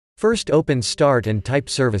First open Start and type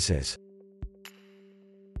Services.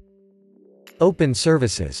 Open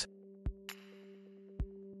Services.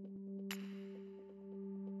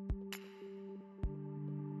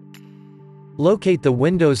 Locate the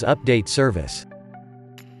Windows Update service.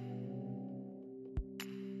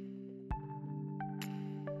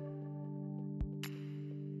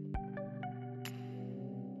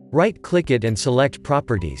 Right-click it and select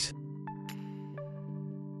Properties.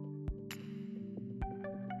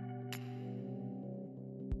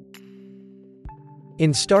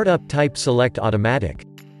 In Startup type select Automatic.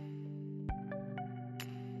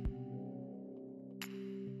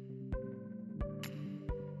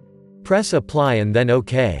 Press Apply and then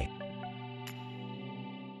OK.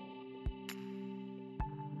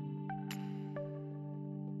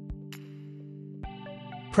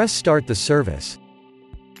 Press Start the service.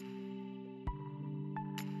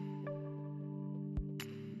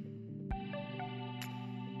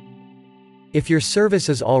 If your service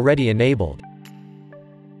is already enabled,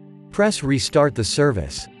 press Restart the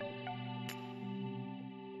service.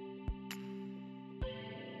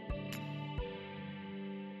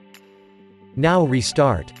 Now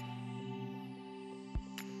restart.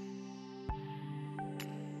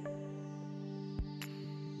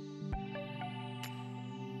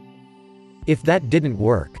 If that didn't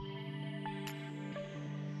work,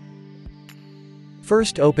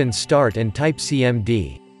 first open Start and type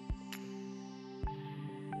CMD.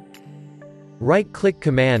 Right-click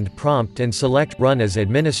Command Prompt and select Run as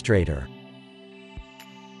Administrator.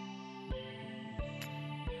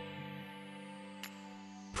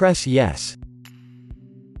 Press Yes.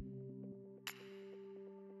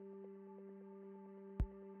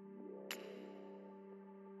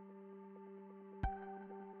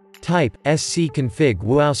 Type sc-config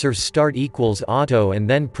wuauserv start equals auto and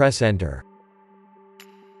then press Enter.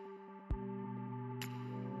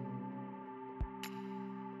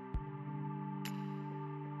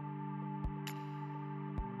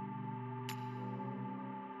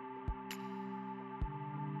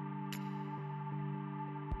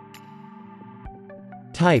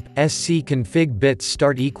 Type sc-config bits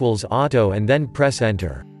start equals auto and then press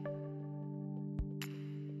Enter.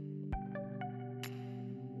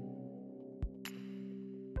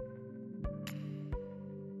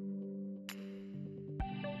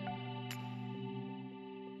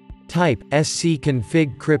 Type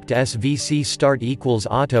sc-config cryptSvc start equals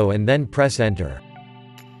auto and then press Enter.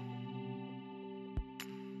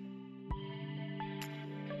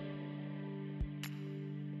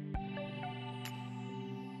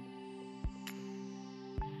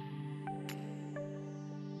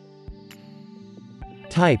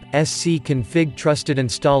 Type sc-config trusted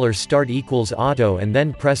installer start equals auto and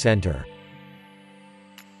then press Enter.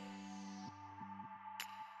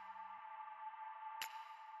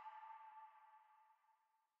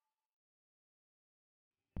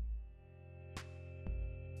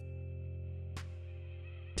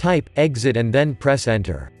 Type exit and then press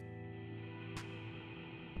Enter.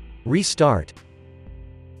 Restart.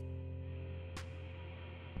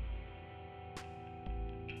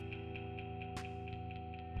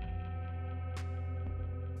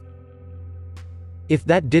 If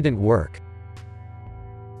that didn't work,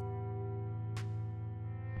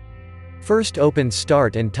 first open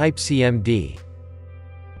Start and type CMD.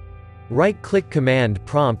 Right-click Command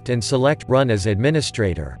Prompt and select Run as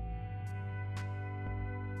Administrator.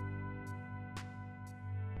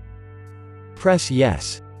 Press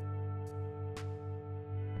Yes.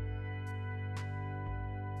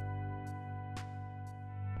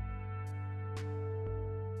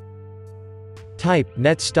 Type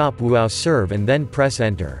netstop wuauserv and then press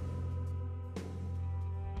Enter.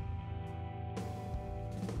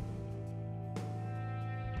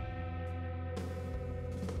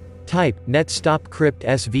 Type netstop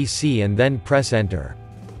cryptSvc and then press Enter.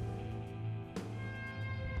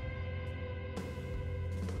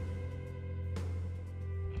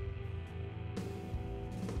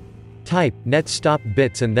 Type netstop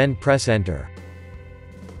bits and then press Enter.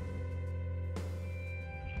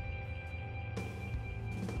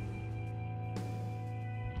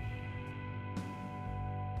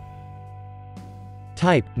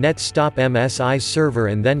 Type netstop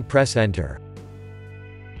msiserver and then press Enter.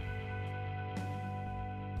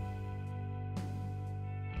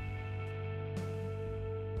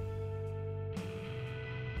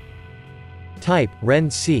 Type Ren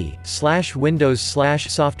C /Windows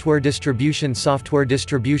 /SoftwareDistribution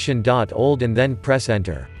SoftwareDistribution.old and then press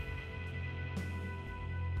Enter.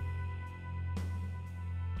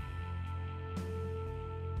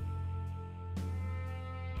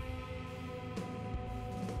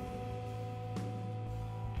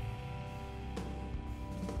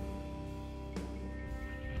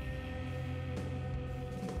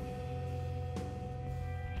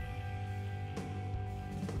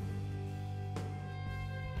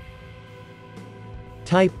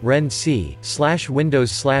 Type Ren C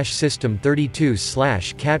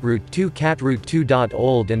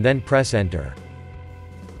 /Windows/System32/catroot2 and then press Enter.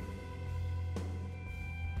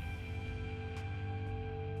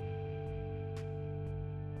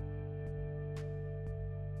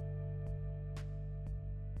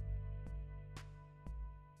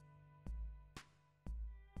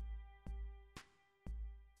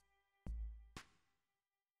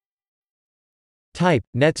 Type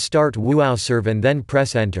net start wuauserv and then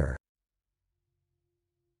press Enter.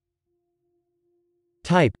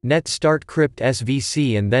 Type net start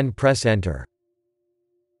cryptSvc and then press Enter.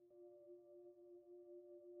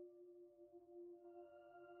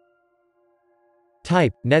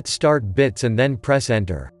 Type net start bits and then press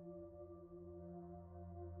Enter.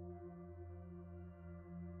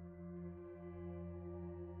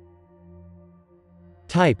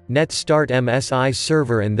 Type net start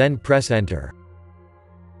msiserver and then press Enter.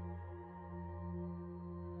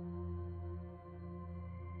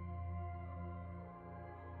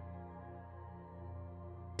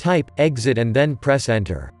 Type exit and then press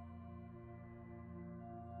Enter.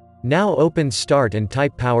 Now open Start and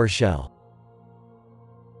type PowerShell.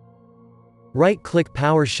 Right-click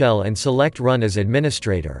PowerShell and select Run as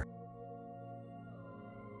administrator.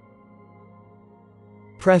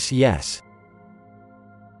 Press Yes.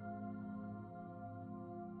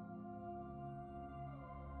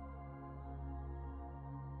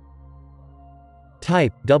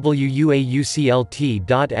 Type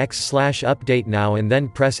wuauserv.x/update now and then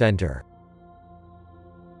press Enter.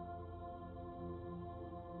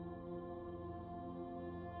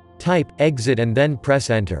 Type exit and then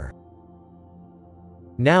press Enter.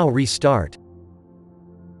 Now restart.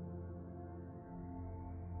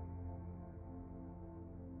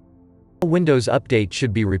 Windows update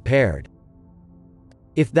should be repaired.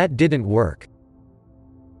 If that didn't work,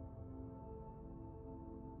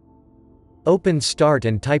 open Start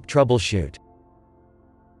and type Troubleshoot.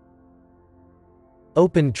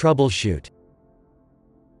 Open Troubleshoot.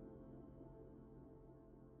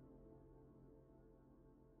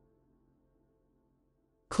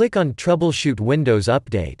 Click on Troubleshoot Windows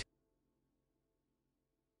Update.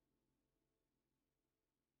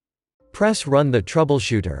 Press Run the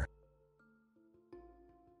troubleshooter.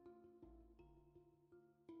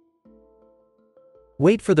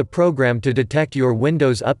 Wait for the program to detect your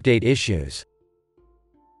Windows Update issues.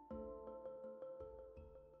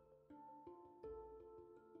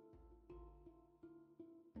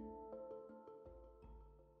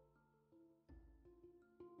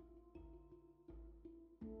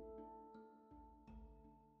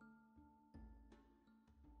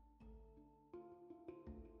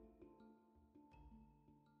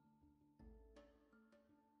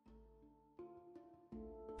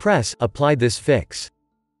 Press Apply this fix.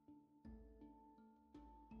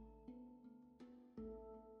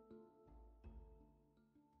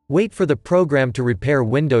 Wait for the program to repair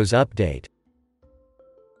Windows Update.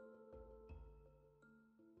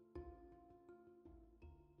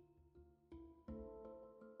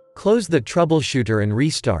 Close the troubleshooter and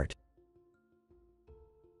restart.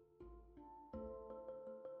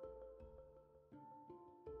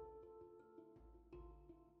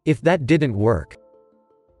 If that didn't work,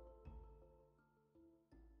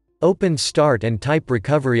 open Start and type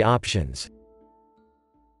Recovery Options.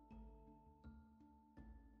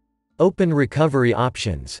 Open Recovery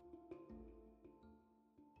Options.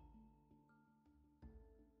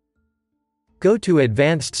 Go to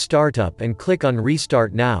Advanced Startup and click on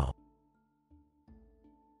Restart Now.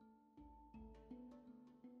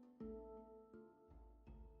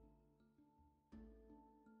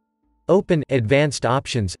 Open Advanced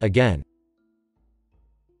Options again.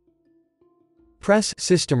 Press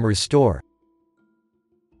System Restore.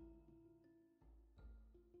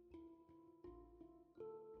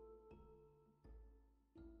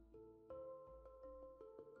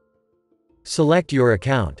 Select your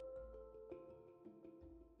account.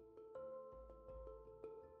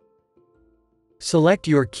 Select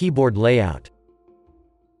your keyboard layout.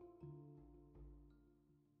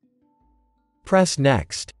 Press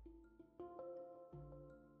Next.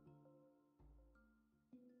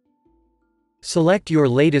 Select your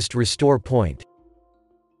latest restore point.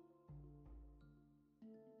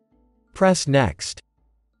 Press Next.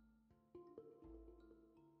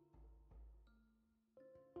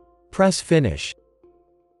 Press Finish.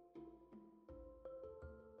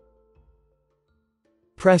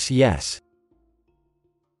 Press Yes.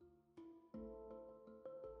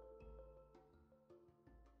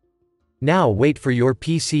 Now wait for your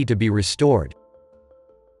PC to be restored.